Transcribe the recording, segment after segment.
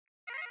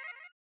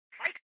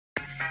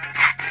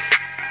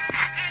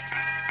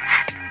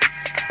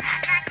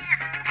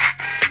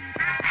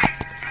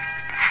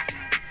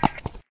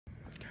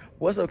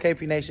What's up,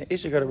 KPNation?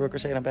 It's your girl,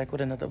 TheRealKreShai, and I'm back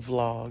with another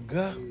vlog.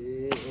 Yeah,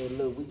 and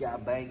look, we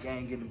got bang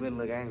gang in the building.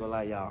 Look, I ain't gonna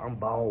lie, y'all. I'm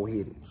bald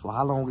headed. So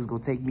how long is it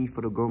gonna take me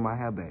for to grow my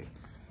hair back?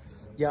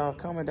 Y'all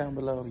comment down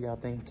below if y'all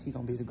think he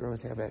gonna be to grow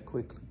his hair back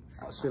quickly.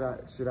 Should I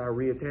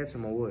reattach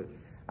him or what?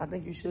 I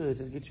think you should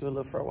just get you a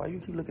little fro. Why you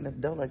keep looking at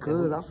the door like that?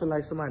 Cause I feel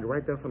like somebody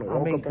right there from the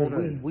walk up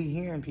on us. we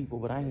hearing people,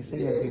 but I ain't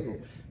seeing people.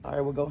 All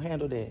right, well, go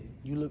handle that.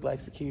 You look like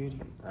security.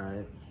 All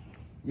right.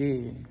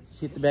 Yeah,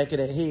 hit the back of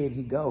that head,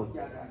 he go.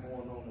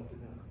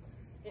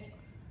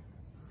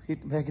 Hit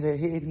the back of that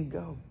head and he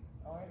go.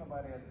 Oh, ain't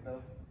nobody at the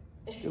door.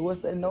 Hey, what's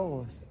that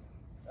noise?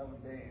 That was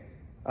Dan.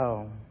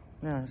 Oh,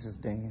 yeah, it's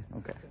just Dan.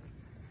 Okay.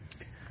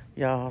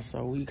 Y'all,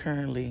 so we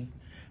currently,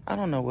 I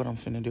don't know what I'm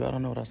finna do. I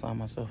don't know what I signed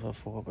myself up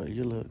for, but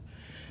you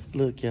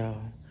look,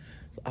 y'all.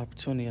 It's an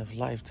opportunity of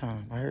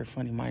lifetime. I heard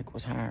Funny Mike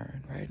was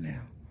hiring right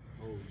now.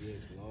 Oh,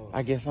 yes, Lord.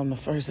 I guess I'm the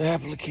first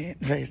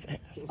applicant. Face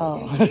that.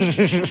 Oh.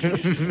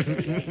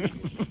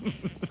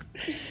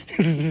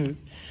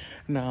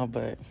 No,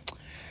 but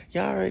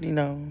y'all already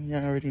know.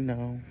 Y'all already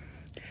know.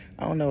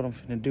 I don't know what I'm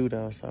finna do,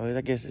 though, so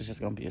I guess it's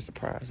just gonna be a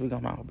surprise. We're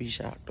gonna all be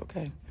shocked,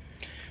 okay?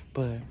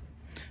 But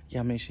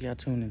y'all make sure y'all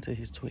tune into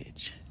his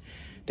Twitch.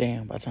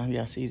 Damn, by the time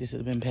y'all see this,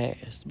 it'll been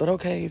past. But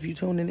okay, if you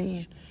tuning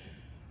in,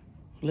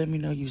 let me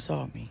know you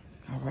saw me.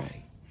 All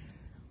right.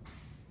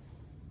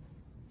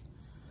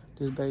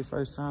 This babe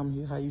first time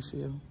here, how you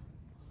feel?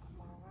 I'm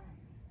all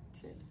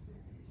right. Chill.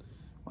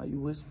 Why you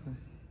whispering?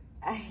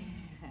 I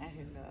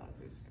didn't know I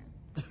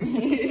was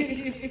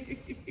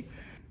whispering.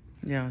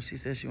 Yeah, she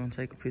said she want to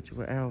take a picture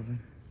with Alvin.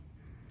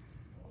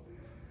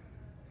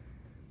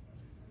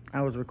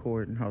 I was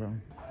recording, hold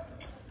on.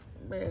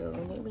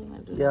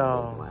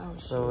 Y'all,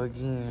 so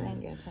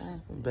again,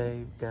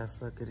 babe got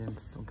suckered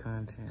into some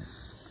content.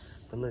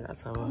 But look, I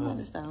told her. I'm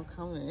gonna stop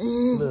coming.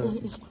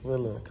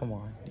 Look, come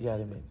on. You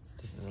gotta admit,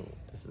 this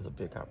is a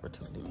big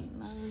opportunity.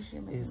 No,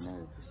 shit make me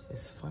nervous.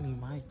 It's Funny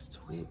Mike's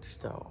Twitch,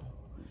 though.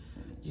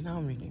 You know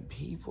how many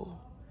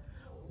people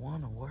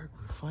want to work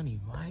with Funny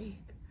Mike?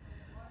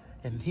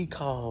 And he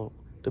called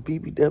the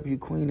BBW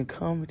Queen of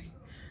Comedy.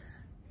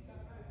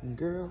 And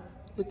girl,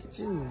 look at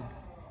you.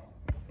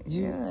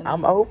 Yeah.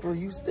 I'm Oprah,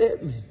 you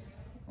step me.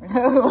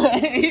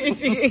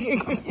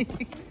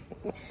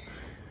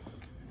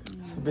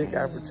 It's a big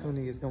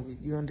opportunity. It's gonna be,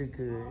 you're gonna do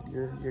good.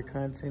 Your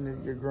content is,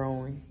 you're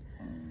growing.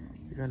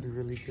 You're gonna do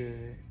really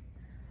good.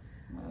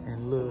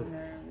 And look,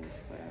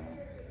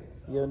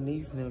 your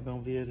niece now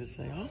gonna be able to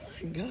say, "Oh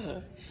my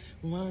God,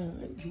 my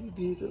auntie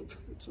did a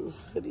tweet to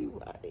Funny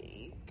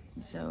Mike."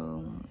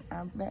 So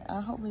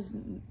I hope it's.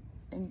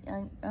 I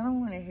don't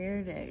want to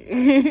hear that.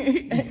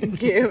 I don't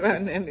care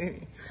about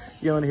nothing.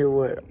 You want to hear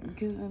what?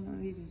 Because I know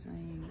they just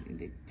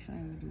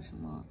trying to do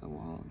some off the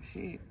wall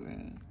shit, bro.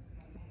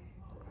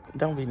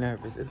 Don't be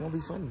nervous. It's gonna be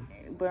funny.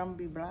 But I'm gonna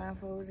be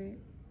blindfolded.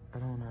 I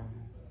don't know.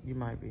 You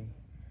might be.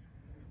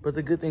 But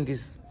the good thing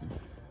is,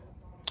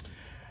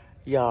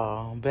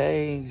 y'all,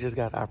 babe just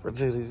got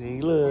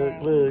opportunity.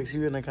 Look, she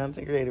been a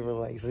content creator for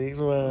like 6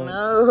 months.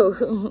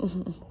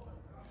 No.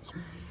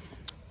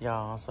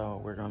 Y'all,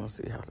 so we're gonna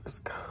see how this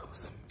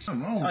goes.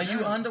 Are you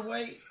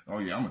underweight? Oh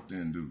yeah, I'm a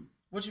thin dude.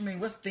 What you mean?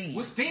 What's thin?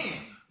 What's thin?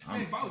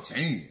 I'm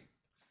thin.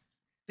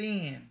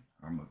 Thin?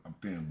 I'm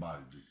thin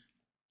body dude.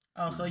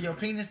 Oh, so your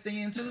penis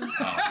thin too?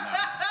 Oh,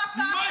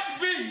 You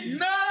must be.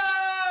 No!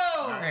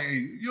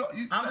 Hey,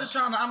 I'm just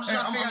trying to figure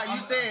out.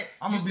 You said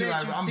I'm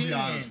gonna be thin.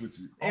 honest with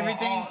you. Everything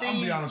thin. I'm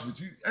gonna be honest with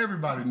you.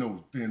 Everybody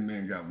knows thin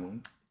men got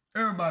one.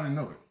 Everybody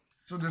know it.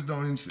 So just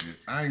don't even say it.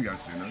 I ain't gotta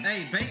say nothing.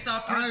 Hey, based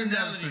off I ain't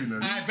gotta say personality.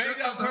 nothing. Alright,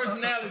 based off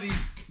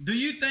personalities. Do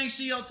you think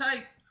she your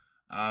type?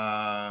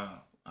 I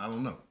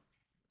don't know.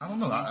 I don't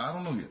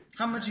know yet.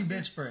 How much you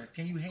bench press?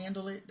 Can you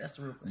handle it? That's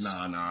the real question.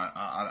 Nah.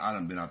 I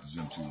done been out the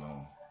gym too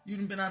long. You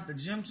done been out the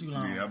gym too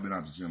long. Yeah, I've been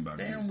out the gym about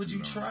a year. Damn, would you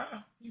long. try?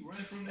 You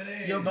running from that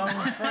ass. Your bones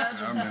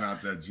fragile. I've been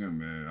out that gym,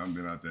 man.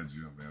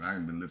 I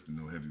ain't been lifting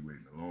no heavyweight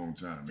in a long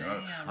time,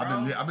 man.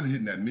 Damn, I've been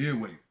hitting that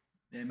midweight.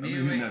 That I've been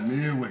hitting that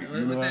midweight.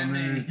 You know what I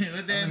mean?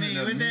 What that mean,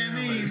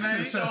 man?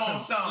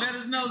 Let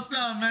us know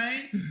something,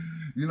 man.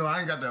 You know, I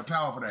ain't got that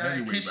power for that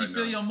heavyweight Can she right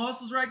feel now. your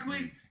muscles right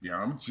quick?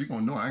 Yeah, she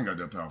gonna know I ain't got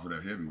that power for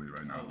that heavyweight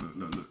right now.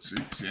 Look.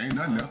 See, ain't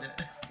nothing there.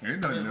 Ain't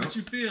nothing there.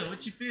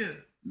 What you feel?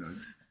 No.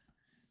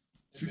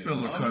 She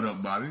feel a cut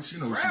up body. She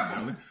knows she's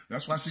feeling.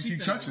 That's why she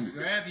keep touching it.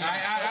 Grab you.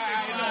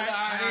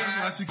 That's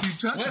why she keep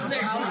touching it.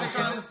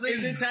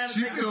 Is it time to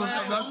She pick feels a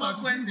something. That's why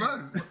she keep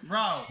running.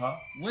 Bro,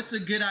 what's a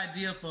good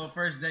idea for a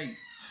first date?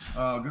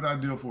 Good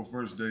idea for a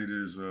first date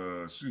is,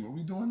 shoot, what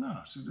we doing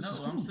now? Shoot, this is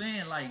cool. I'm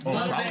saying like, If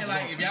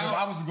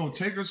I was to go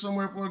take her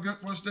somewhere for a good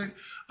first date,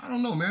 I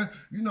don't know, man.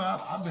 You know,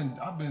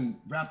 I've been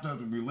wrapped up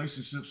in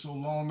relationships so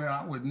long, man.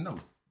 I wouldn't know.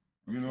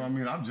 You know what I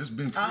mean? I've just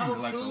been free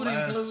like the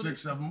last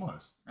 6-7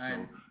 months. Right.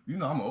 So you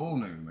know, I'm an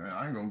old nigga, man.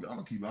 I'm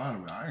gonna keep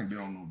honest with it. I ain't been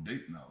on no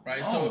date now.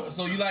 Right.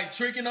 So you like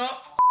tricking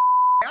up?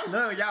 I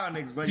love y'all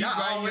niggas, but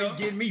y'all always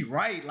getting me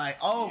right. Like,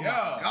 oh my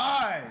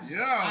gosh.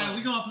 Yeah. All right,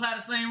 we gonna gonna apply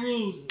the same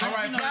rules. All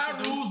right,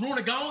 apply rules.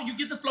 Runa gone. You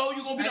get the flow.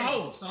 You gonna be the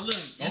host. So look,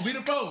 gonna be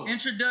the flow.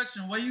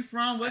 Introduction. Where you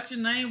from? What's your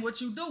name?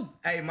 What you do?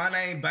 Hey, my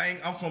name Bang.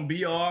 I'm from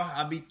BR.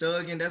 I be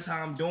thugging. That's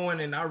how I'm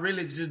doing, and I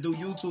really just do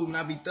YouTube and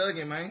I be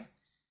thugging, man.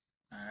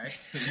 All right.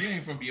 You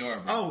ain't from BR,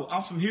 bro. Oh,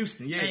 I'm from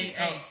Houston. Yeah.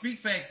 Hey, speak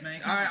facts,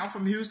 man. All right, I'm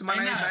from Houston. My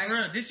name Bang. For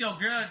real, this your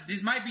girl.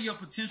 This might be your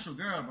potential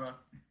girl, bro.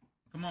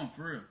 Come on,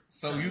 for real.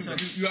 So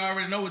you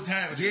already know what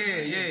time it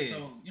is. Yeah.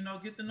 So,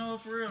 get to know her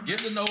for real, man. Get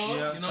to know her,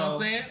 Yeah, you know what I'm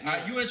saying? Yeah. All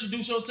right, you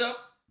introduce yourself.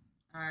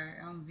 All right,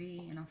 I'm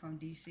V, and I'm from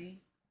DC,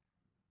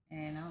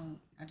 and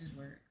I just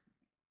work.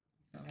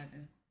 That's all I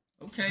do.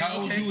 Okay. How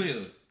old you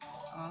is?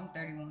 Oh, I'm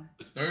 31.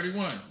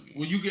 31.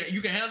 Well, you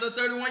can handle a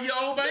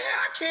 31-year-old, man?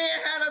 Yeah, I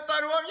can't have a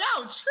 31.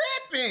 Y'all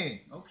tripping.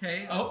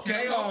 Okay.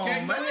 Okay. Oh, Go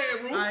ahead,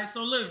 All Ru. right,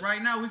 so look,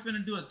 right now we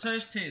finna do a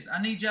touch test.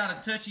 I need y'all to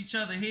touch each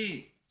other's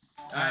head.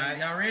 All right,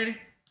 y'all ready?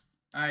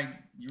 All right,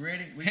 you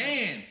ready?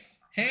 Hands.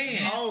 We can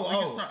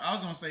start. I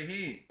was gonna say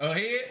head. A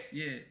head?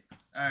 Yeah.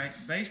 All right.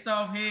 Based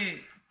off head,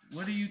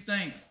 what do you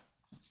think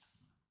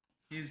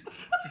his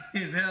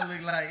hair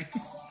look like?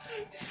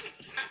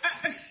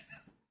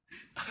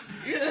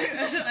 You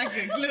look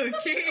like a little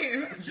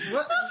kid.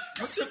 What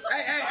you?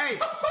 Hey.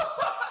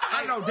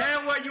 I know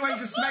damn well you ain't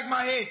just smack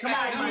my head. Come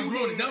on, man.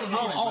 That was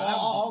rude,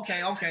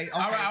 Okay.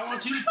 All right, I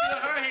want you to feel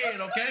her head,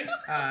 okay?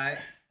 All right.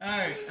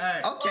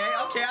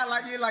 Okay. I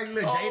like it, like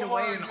little Jada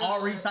Wade and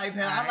Ari type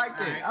hair. I like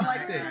that. I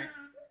like that.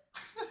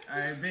 All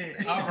right,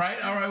 bet. All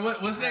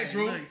right. What's next,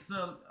 Ru? Look,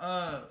 so,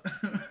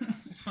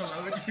 hold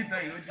on, what you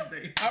think?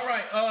 All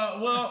right,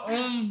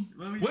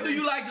 what do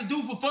you like to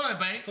do for fun,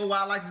 Bang? What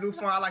I like to do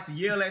for fun, I like to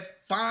yell at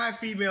fine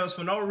females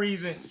for no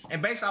reason.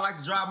 And basically, I like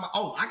to drive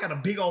I got a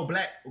big old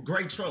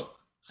gray truck.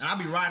 And I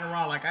be riding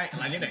around like it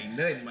ain't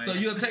nothing, man. So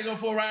you'll take her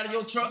for a ride in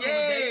your truck?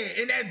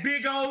 Yeah, in that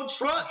big old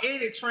truck,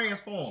 and it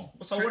transform.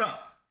 So what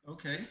up?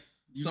 Okay.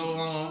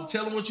 So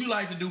tell them what you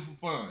like to do for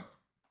fun.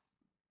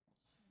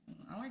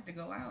 I like to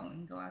go out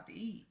and go out to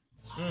eat.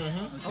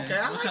 Mm-hmm. Okay,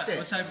 I like that.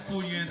 What type of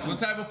food you into? What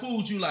type of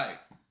food you like?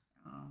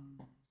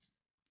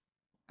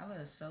 I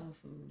love soul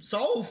food.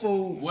 Soul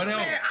food? What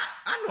else? Man,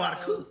 I know how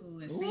to cook.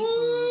 Food and seafood.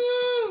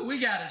 Ooh, we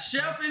got a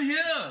chef in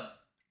here.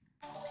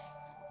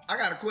 I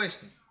got a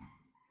question.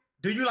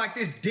 Do you like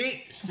this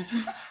dick?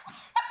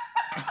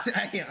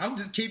 Hey, I'm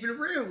just keeping it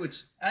real with you.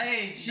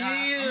 Hey, chill.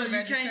 I'm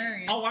you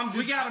can't. Oh,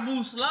 We gotta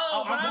move slow,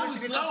 bro. I'm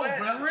moving slow,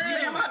 bro.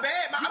 Really? Yeah, my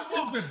bad. I'm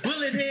stupid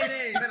bullet head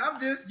ass. Man, I'm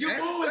just. You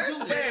moving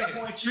too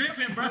fast.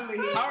 Tripping, bro.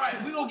 All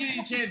right, we gonna give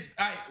you a chance.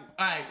 All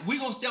right, we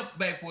gonna step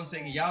back for a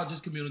second. Y'all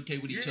just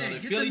communicate with each other.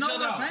 Fill each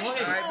other out. Go ahead. All right,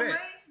 Come on, bet. man.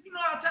 You know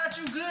I taught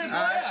you good, bro.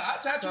 Yeah, I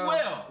taught you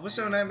well. What's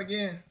your name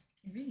again?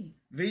 V.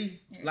 V?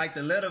 Yeah. Like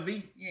the letter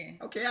V? Yeah.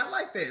 Okay, I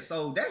like that.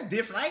 So that's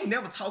different. I ain't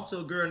never talked to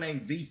a girl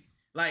named V.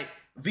 Like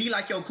V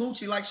like your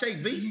coochie, like Shake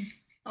V?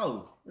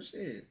 Oh, well,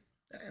 shit.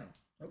 Damn.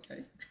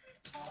 Okay.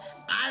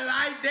 I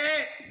like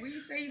that. Where you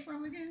say you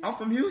from again? I'm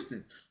from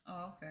Houston.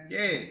 Oh, okay.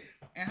 Yeah.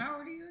 And how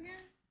old are you again?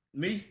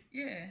 Me?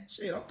 Yeah.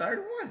 Shit, I'm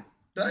 31.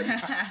 30.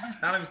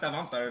 Now let me stop.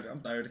 I'm 30.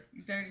 I'm 30.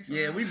 You 34?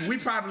 Yeah, we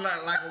probably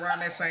like around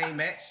that same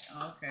match.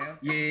 Oh, okay.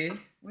 Yeah.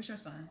 What's your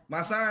sign?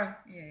 My sign?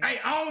 Yeah. Hey,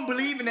 I don't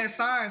believe in that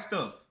sign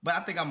stuff, but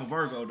I think I'm a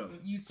Virgo though.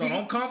 You So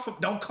think?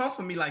 don't come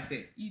for me like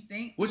that. You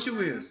think? What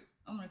you is?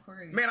 I'm an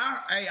Aquarius. Man,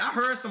 I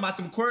heard some about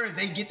them Aquarius.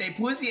 They get their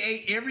pussy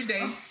ate every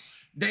day.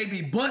 They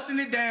be busting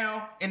it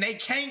down, and they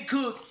can't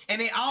cook, and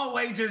they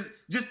always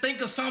just think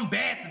of something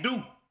bad to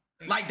do.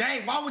 Like,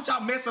 dang, why would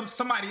y'all mess up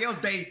somebody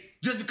else's day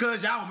just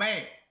because y'all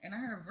mad? And I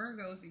heard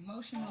Virgo's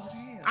emotional as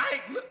hell.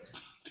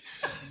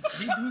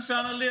 He do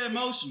sound a little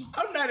emotional.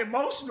 I'm not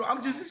emotional.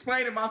 I'm just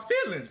explaining my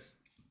feelings.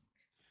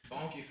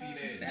 Funky feet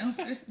ass. Sounds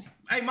good.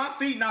 Hey, my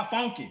feet not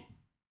funky.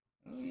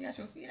 Oh, you got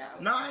your feet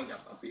out? No, I ain't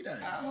got my feet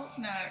out. I hope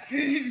not.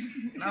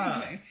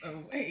 Nah.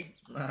 So wait.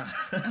 Nah.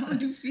 I don't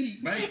do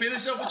feet. Man,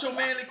 finish up with your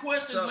manly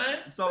questions,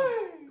 man. So,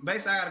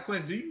 basically, I got a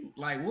question. Do you,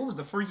 like, what was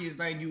the freakiest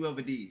thing you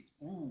ever did?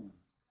 Ooh.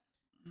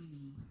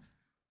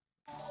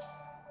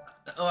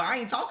 I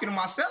ain't talking to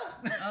myself.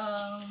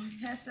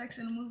 Had sex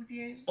in the movie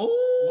theater.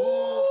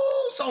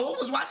 Oh, so who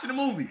was watching the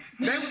movie?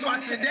 They was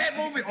watching that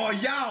movie or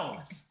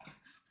y'all?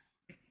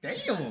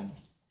 Damn.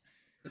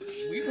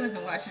 We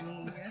wasn't watching the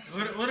movie.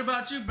 What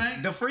about you,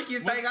 Bank? The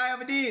freakiest thing I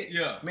ever did?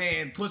 Yeah.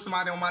 Man, put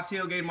somebody on my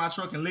tailgate of my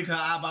truck and lick her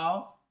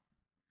eyeball.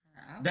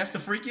 That's the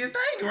freakiest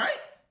thing, right?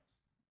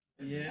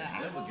 Yeah.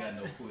 Never got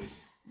no pussy.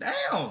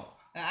 Damn.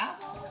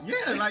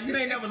 Yeah, like you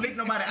ain't never licked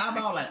nobody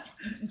eyeball like.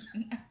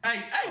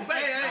 Hey, calm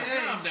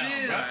down,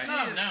 chill, bro. chill.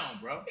 Calm down,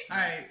 bro. All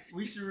right,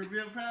 we should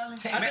reveal probably. I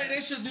think they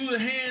should do the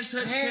hand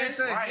touch Hand test.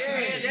 touch, Right,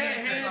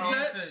 hand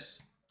touch.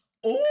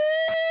 Ooh,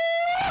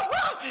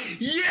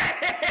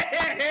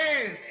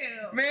 yes!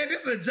 Man,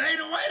 this is a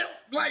Jada way to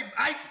like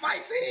Ice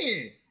Spice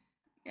in.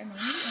 Got no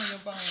meat on your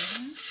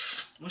bone.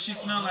 What she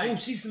smell like? Oh,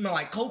 she smell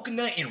like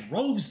coconut and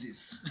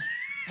roses.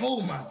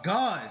 Oh my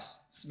gosh.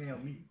 Smell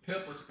me.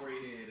 Pepper spray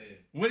head.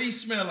 What do you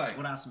smell like?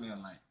 What I smell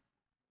like?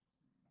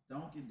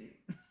 Donkey dick.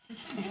 You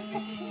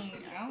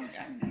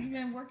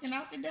been working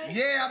out today?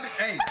 Yeah,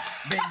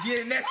 been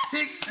getting that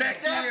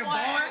 6-pack in, boy. All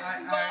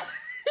right.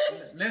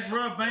 let's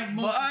rub Bank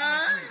muscles real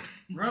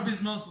quick. Rub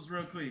his muscles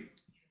real quick.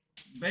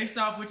 Based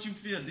off what you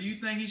feel, do you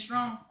think he's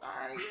strong?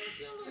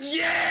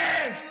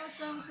 Yes!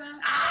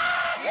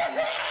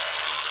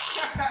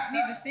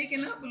 Need to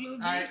thicken up a little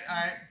bit. All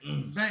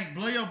right. Bank,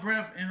 blow your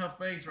breath in her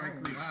face right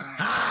quick.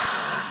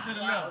 To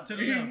the left, to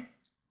the left.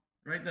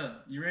 Right there.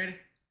 You ready?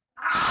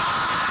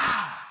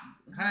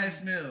 How it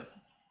smell?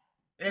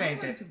 It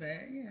ain't that too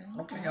bad,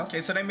 yeah. Okay.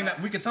 So that mean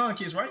that we can tongue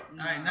kiss, right? All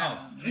right,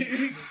 now.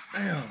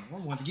 Damn, I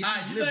want to get All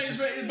right, you think it's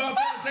ready? It's about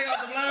time to take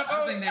off the blindfold?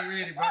 I think they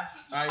ready, bro. All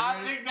right,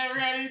 I think they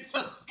ready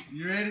too.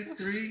 You ready?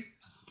 3,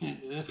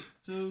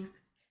 2,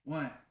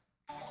 1.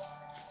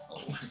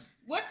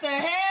 What the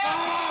hell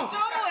are you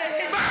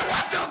doing? Man,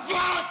 what the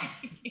fuck?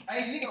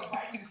 Hey, nigga,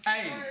 bite you.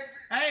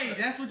 Hey,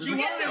 that's what you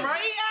Get wanted, your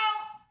right? feet out.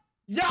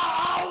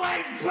 Y'all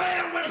always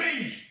playing with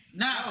me.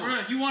 Nah, for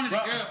real, you wanted a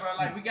girl, bro.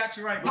 Like, we got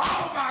you right, bro.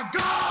 Oh my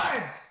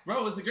God.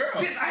 Bro, it's a girl.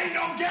 This ain't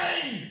no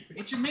game.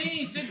 What you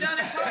mean? Sit down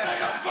and This ain't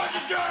no talk.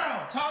 fucking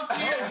girl. Talk to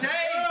your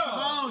date. Come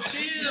on,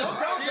 chill.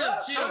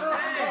 Chill.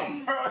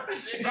 Hey. Bro,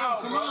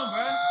 come on,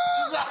 bro.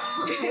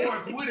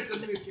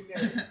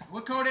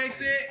 What Kodak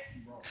said?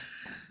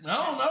 I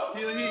don't know.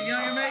 He'll hit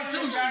Young and May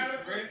too,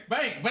 shit.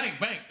 Bank.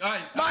 All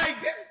right. Mike,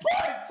 this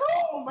part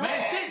too, man.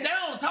 Man, sit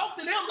down. Talk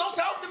to them. Don't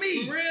talk to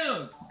me. For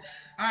real.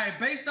 All right,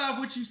 based off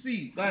what you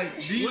see, like,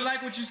 do you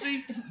like what you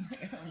see?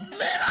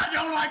 Man, I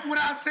don't like what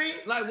I see.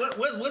 Like,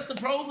 what's the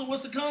pros and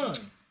what's the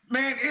cons?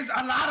 Man, it's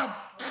a lot of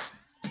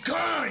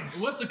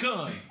cons. What's the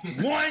cons?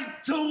 1,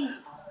 2,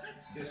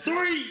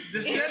 3,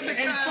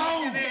 and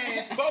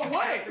 4. For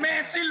what?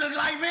 Man, she look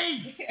like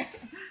me.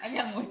 I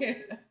got more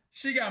hair.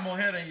 She got more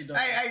hair than you, though.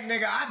 Hey,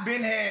 nigga, I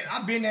been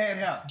had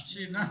hair.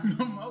 Shit, not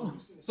no more.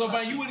 So,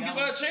 man, you wouldn't give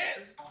her a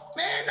chance?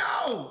 Man,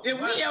 no.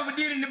 If we ever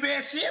did in the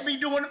bed, she'd be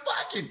doing the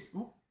fucking.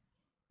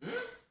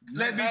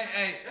 Let me.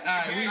 Hey, all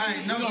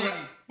right,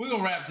 we're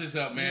gonna wrap this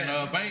up, man.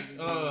 Bank,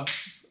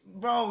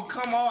 Bro,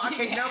 come on. I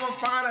can never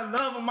find a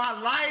love of my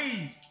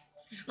life.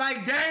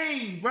 Like,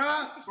 dang, bro.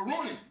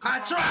 I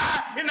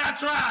try and I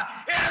try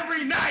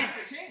every night.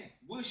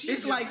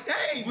 It's like,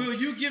 dang. Will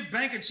you give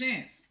Bank a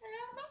chance?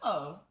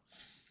 Hell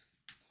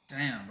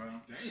Damn, bro.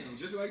 damn,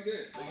 just like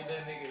that. Look at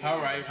that nigga. All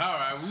right,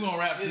 we're gonna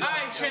wrap this All up.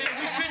 right, Chad,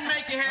 we couldn't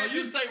make it happen.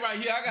 You stay right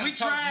here. I gotta We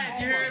talk tried,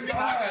 to you heard me? I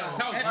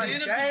gotta talk At to the you.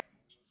 end of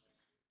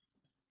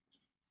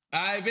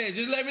All right, man,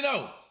 just let me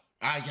know. All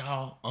right,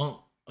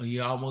 y'all. He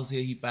almost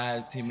here. He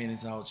 5-10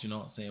 minutes out. You know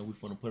what I'm saying? We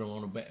finna put him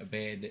on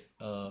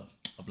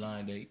a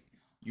blind date.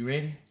 You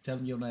ready? Tell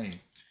him your name.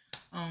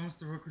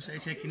 Mr. TheRealKreShai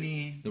checking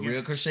in. The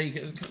real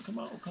KreShaisKitchen. Come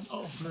on.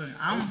 Look,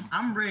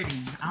 I'm ready.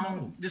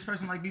 This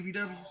person like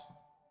BBWs?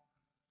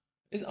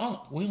 It's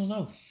we don't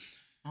know.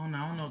 I don't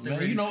know if they're Man,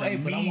 ready you know, for hey,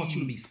 me. but I want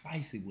you to be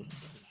spicy with him,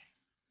 though. Like,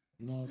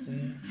 you know what I'm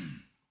saying?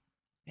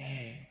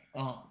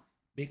 Yeah.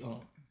 Big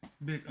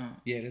Big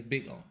Yeah, that's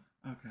big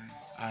Okay.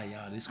 All right,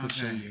 y'all. This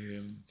KreShaisKitchen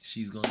here.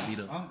 She's gonna be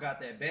the. Got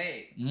that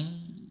bag.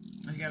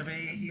 Mm. He got a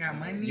bag. He got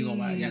money. You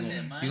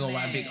gonna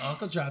watch Big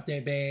Uncle drop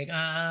that bag?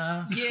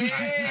 Yeah. All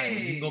right,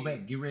 you go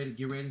back. Get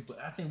ready. But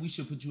I think we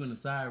should put you in the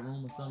side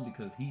room or something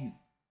because he's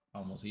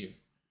almost here.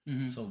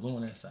 So go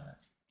on that side.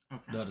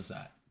 Okay. The other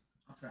side.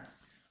 Okay.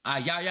 All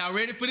right, y'all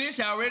ready for this?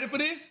 Y'all ready for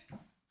this?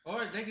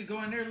 Or they could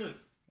go in there. Look,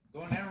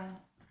 go in that room.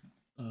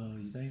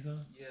 You think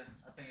so? Yeah,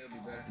 I think it'll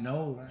be better.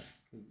 No.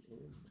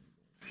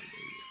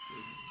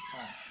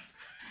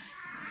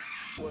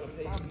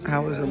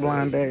 How was your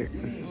blind date?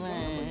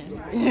 Man,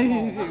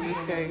 it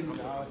was crazy.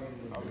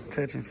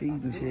 Touching feet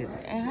and shit.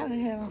 And how the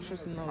hell I'm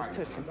supposed to know it's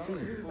touching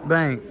feet?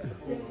 Bank.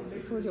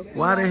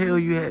 Why the hell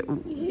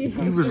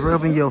you was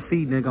rubbing your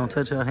feet and gonna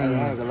touch her hands?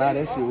 I ain't gonna lie,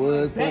 that shit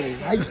was funny.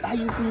 How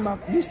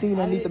you seen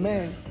underneath the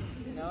mask?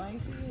 No, I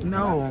ain't seen it.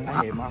 No.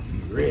 I had my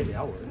feet ready.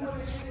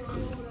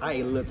 I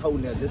ate a little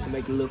toenail just to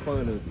make it a little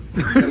fun of it.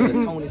 A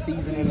little Tony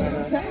seasoning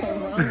and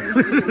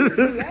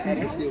that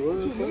shit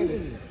was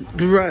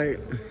funny. Right.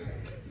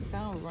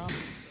 Sound wrong.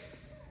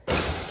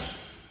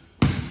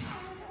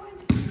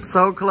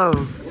 So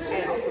close.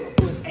 Hey, I'm finna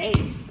push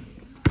ass.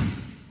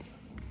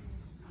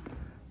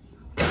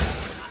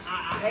 I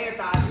had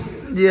the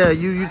idea. Yeah,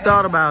 you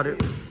thought about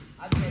it.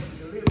 I just had to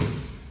deliver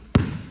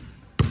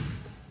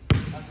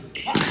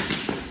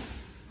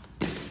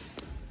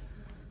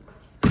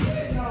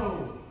it. No.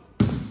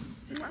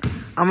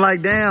 I'm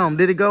like, damn,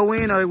 did it go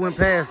in or it went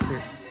past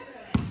it?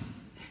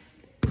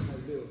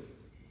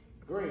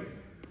 Green,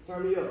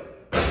 turn me up.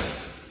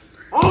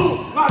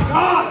 Oh my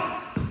God!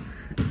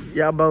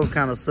 Y'all both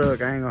kind of suck.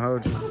 I ain't gonna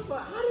hold you. How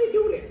do you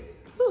do that?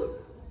 Look.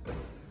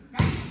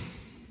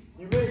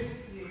 You ready?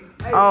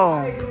 Hey, Oh.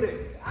 how they do that?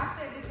 I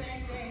said the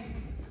same thing.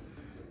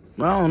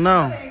 I don't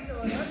know. They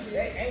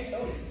ain't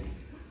doing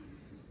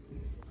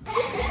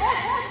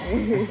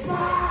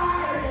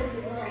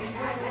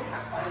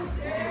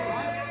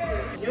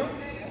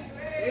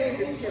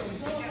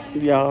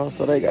Y'all,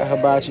 so they got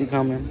hibachi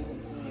coming.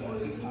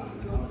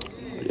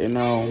 You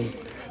know,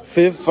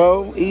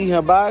 5-4, eat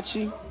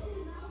hibachi.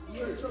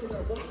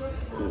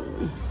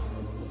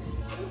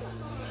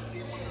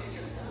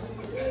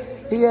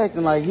 He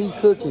acting like he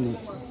cooking it.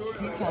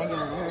 He can't get a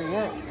hurry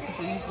up.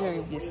 so you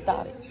can get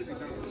started.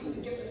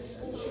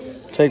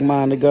 Take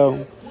mine to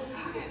go.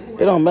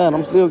 It don't matter.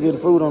 I'm still getting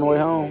food on the way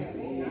home.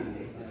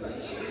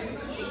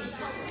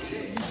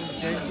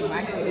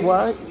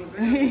 What?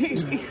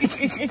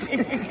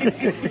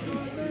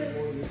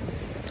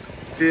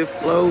 Fifth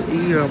floor,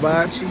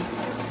 hibachi.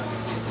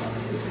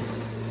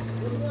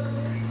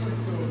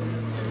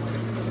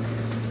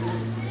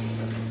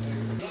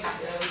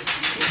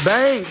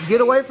 Bang,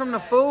 get away from the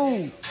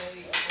food.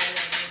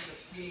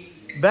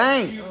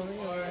 Bang,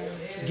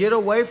 get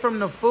away from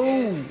the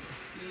food.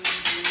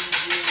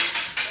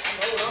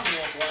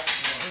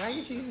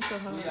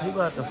 You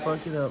about to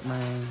fuck it up,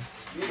 man.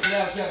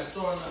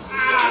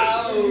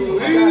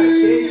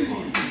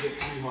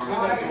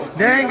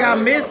 Dang, I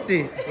missed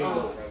it.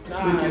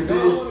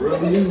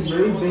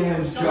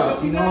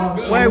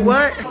 Wait,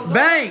 what?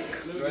 Bank.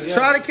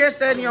 Try to catch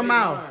that in your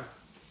mouth.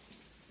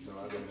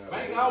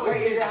 Bank always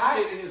gets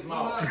shit in his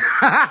mouth. Go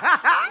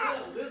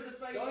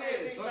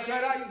try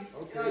it out.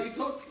 You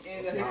took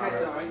and the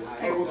haircut time.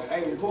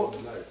 Hey, record.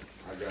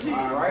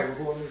 All right.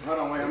 Hold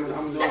on, wait. I'm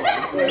doing it.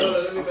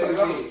 Let me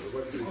go.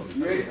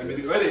 You ready?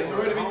 Ready.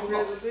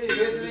 Get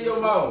it in your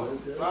mouth.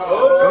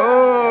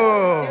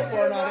 Oh.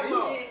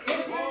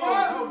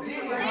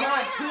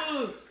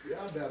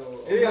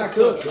 It's not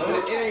cooked. It's not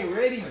cooked. It ain't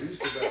ready.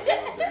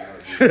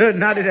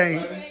 Not it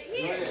ain't.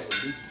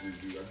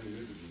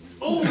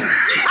 Oh.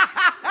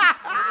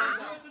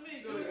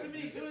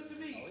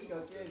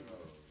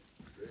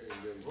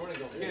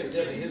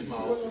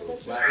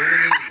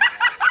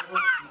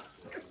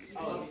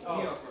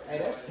 Hey,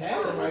 that's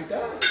talent right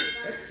there.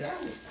 That's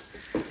talent.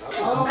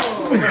 Oh.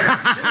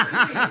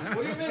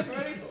 What do you mean,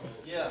 ready?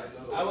 Yeah.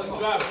 I wasn't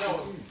driving, no.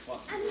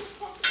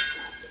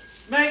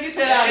 Man, get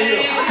that out of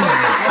here.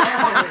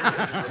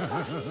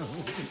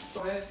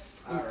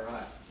 All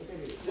right.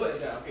 What is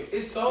that? Okay.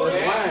 It's soda.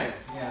 It's wine.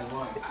 Yeah, it's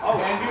wine. Oh,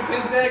 can you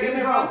 10 seconds?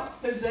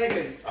 10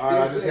 seconds. All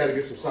right, I just had to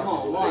get some sake. Come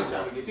on, one.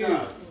 How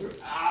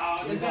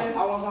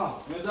was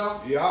on?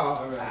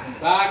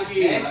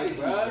 Yeah. Sake,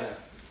 bro.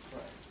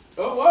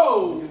 Oh,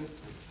 whoa.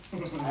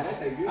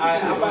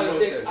 Alright, I'm about to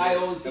check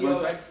IOT.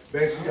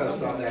 Banks, you gotta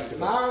stop acting.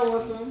 Myra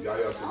wants some. Y'all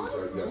see this, you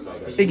gotta stop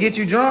acting. It get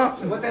you drunk?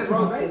 What, that's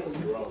rose? I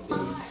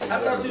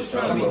thought you was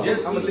trying to be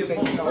just. I'm gonna take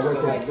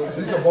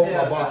These are both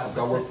my bosses. I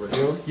work for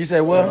him. You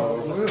say what?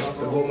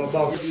 They're both my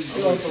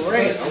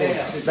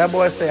bosses. That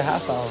boy said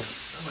hot sauce.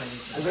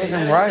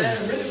 I'm right.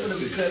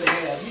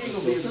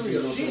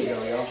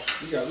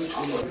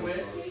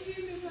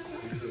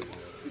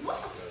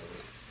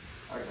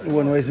 You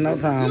wouldn't waste no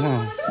time,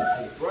 huh?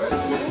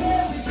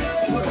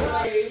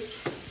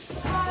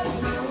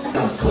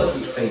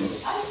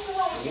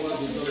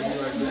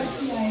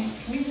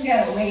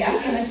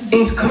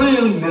 It's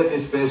clearly nothing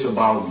special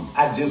about me.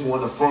 I just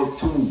want to fuck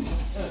too.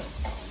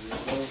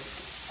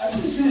 I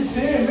just did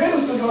 10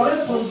 minutes ago.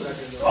 That's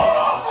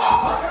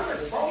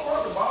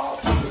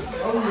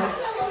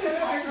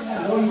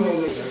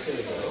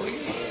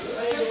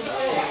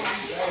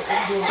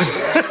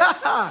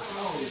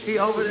He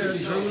over there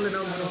drooling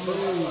over the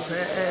food.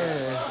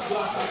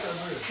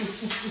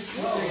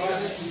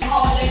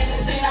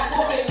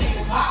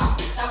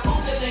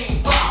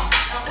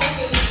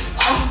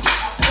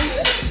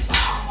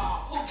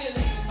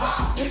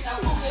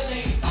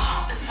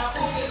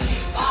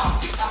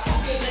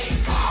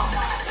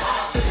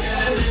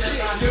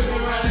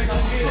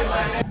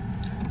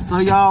 So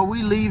y'all,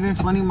 we leaving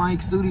Funny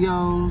Mike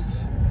Studios.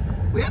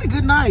 We had a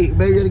good night,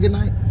 baby. Had a good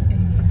night.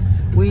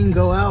 We didn't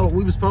go out.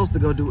 We were supposed to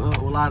go do a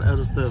lot of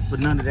other stuff, but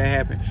none of that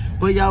happened.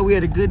 But y'all, we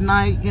had a good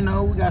night. You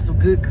know, we got some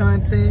good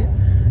content.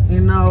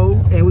 You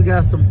know, and we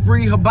got some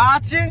free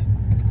hibachi.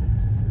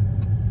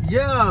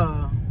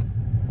 Yeah.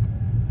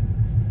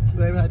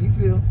 Baby, how do you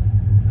feel?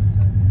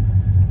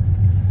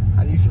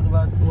 How do you feel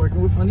about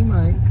working with Funny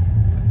Mike?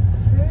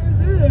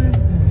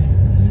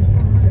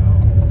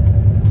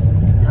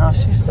 Y'all,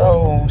 she's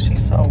so,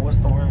 what's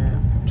the word?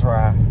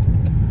 Dry.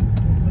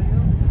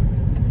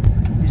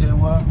 You said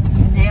what?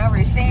 They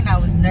already seen I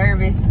was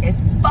nervous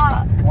as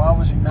fuck. Why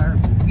was you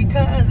nervous?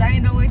 Because I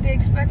didn't know what to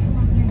expect from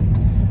them.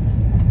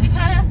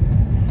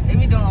 They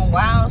be doing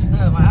wild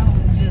stuff. I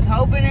was just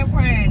hoping and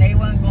praying they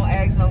wasn't gonna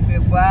ask no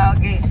big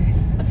wild gay shit.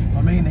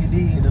 I mean, they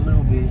did a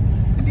little bit.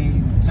 And then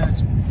you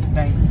touch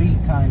bank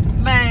feet, kind of.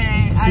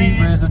 Man, feet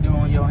residue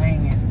on your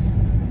hands.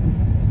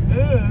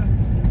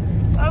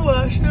 I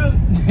washed up. I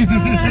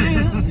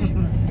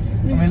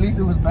mean, at least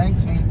it was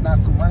Banks' feet,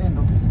 not some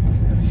randoms.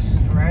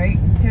 Right?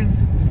 Because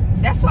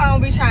that's why I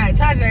don't be trying to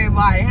touch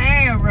everybody's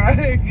hand, bro.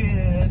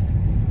 Because,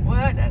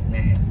 what? That's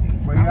nasty.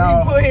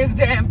 Well, put his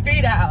damn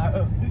feet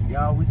out.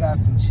 Y'all, we got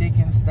some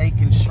chicken, steak,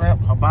 and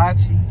shrimp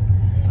hibachi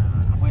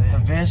with the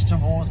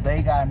vegetables.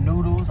 They got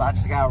noodles. I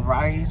just got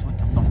rice with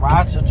the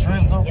sriracha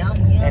drizzle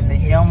and the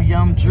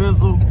yum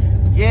drizzle.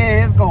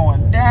 Yeah, it's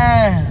going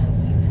down.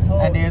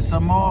 And then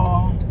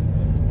tomorrow,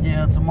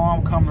 tomorrow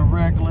I'm coming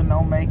regular,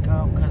 no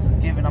makeup, because it's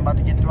giving. I'm about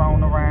to get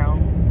thrown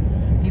around.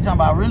 He talking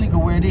about I really could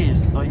wear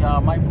this, so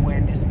y'all might be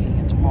wearing this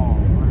again tomorrow.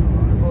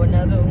 Or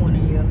another one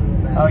of your little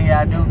Oh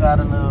yeah, I do got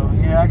a little.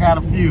 Yeah, I got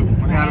a few.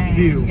 I got a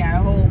few. You got a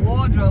whole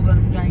wardrobe of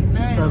them drinks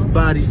now. Of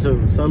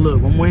bodysuit. So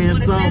look, I'm wearing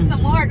some. Send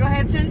some more. Go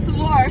ahead, send some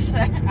more.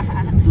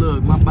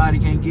 Look, my body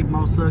can't get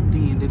more sucked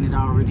in than it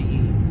already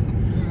is.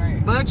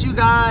 Right. But you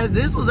guys,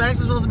 this was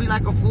actually supposed to be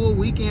like a full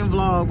weekend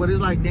vlog, but it's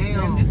like,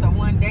 damn. This a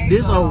one day.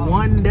 This a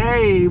one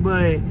day,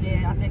 but.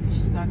 Yeah, I think we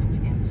should start the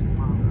weekend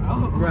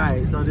tomorrow.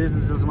 Right, so this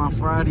is just my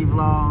Friday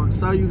vlog.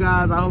 So you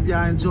guys, I hope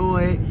y'all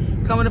enjoyed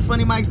coming to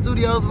Funny Mike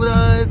Studios with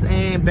us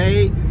and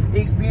Babe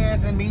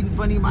experiencing meeting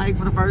Funny Mike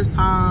for the first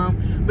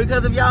time.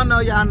 Because if y'all know,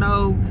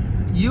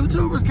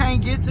 YouTubers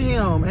can't get to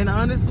him. And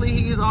honestly,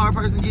 he is a hard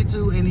person to get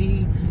to. And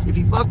if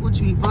he fuck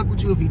with you, he fuck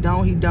with you. If he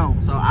don't, he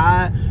don't. So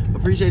I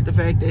appreciate the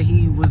fact that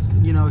he was,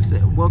 you know,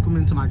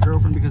 welcoming to my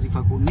girlfriend because he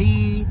fuck with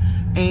me.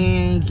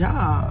 And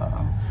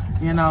yeah,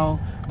 you know,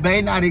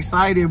 Bae not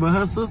excited, but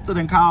her sister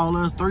done called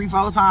us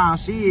 3-4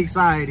 times. She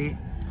excited.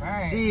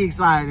 Right. She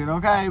excited,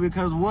 okay?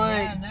 Because what?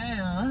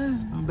 Yeah,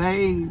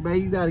 Babe,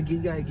 you gotta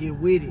get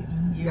with it.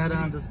 You gotta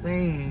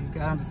understand. You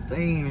gotta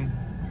understand.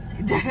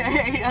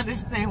 You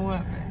understand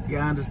what, man? You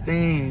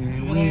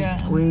understand.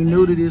 Yeah, we ain't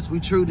new to this. We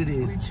true to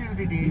this. We true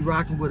to this. We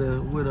rocking with her.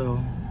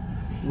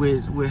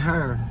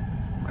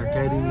 I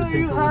can't even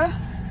think of what.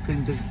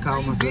 Couldn't just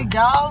call myself. Big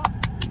dog.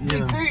 Yeah.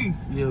 Big Cree.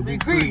 Yeah,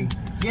 Big Cree.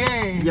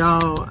 Yeah.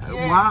 Y'all,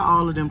 why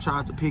all of them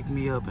tried to pick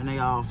me up and they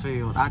all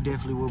failed? I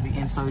definitely will be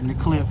inserting the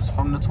clips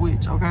from the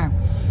Twitch, okay?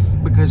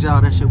 Because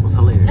y'all, that shit was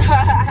hilarious.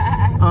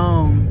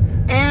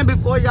 And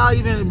before y'all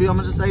even, I'm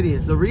gonna just say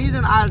this. The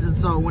reason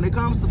so when it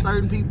comes to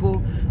certain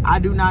people, I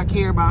do not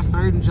care about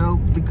certain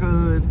jokes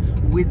because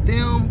with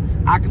them,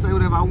 I can say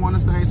whatever I want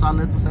to say, so I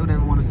let them say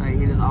whatever I want to say.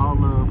 It is all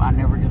love. I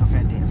never get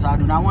offended. So I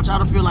do not want y'all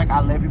to feel like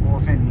I let people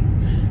offend me.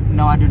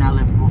 No, I do not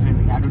let people offend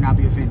me. I do not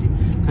be offended.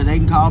 Because they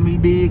can call me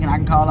big and I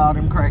can call all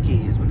them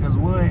crackheads. Because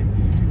what?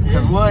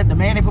 Because what? The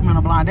man they put me on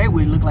a blind date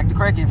with looked like the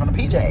crackhead from the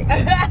PJ.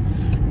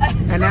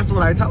 And that's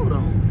what I told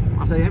him.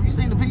 I said, have you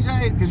seen the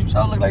PJ? Because you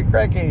sure look like a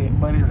crackhead.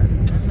 But anyways.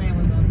 That man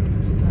was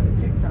on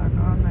TikTok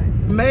all night.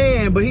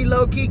 Man, but he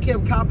low-key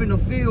kept copping the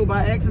field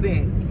by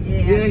accident.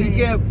 Yeah, he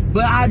kept.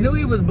 But I knew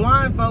he was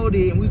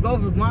blindfolded, and we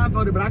both was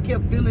blindfolded, but I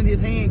kept feeling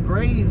his hand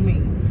graze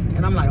me.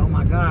 And I'm like, oh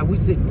my God, we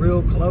sitting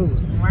real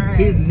close. Right.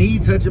 His knee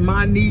touching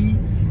my knee.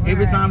 Right.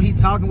 Every time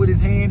he's talking with his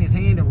hand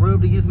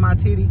rubbed against my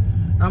titty.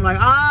 And I'm like,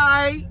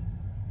 all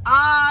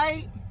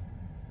right,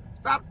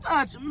 stop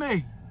touching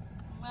me.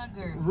 My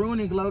girl.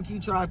 Runic low-key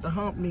tried to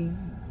hump me.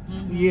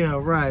 Yeah,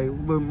 right.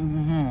 But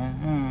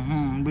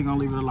we're gonna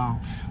leave it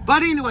alone.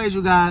 But anyways,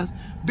 you guys,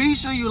 be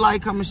sure you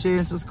like, comment, share,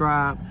 and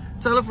subscribe.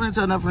 Tell a friend,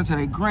 tell another friend, tell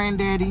their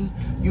granddaddy.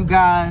 You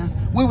guys,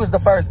 we was the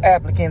first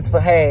applicants for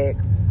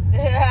HAG.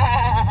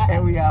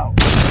 And we out.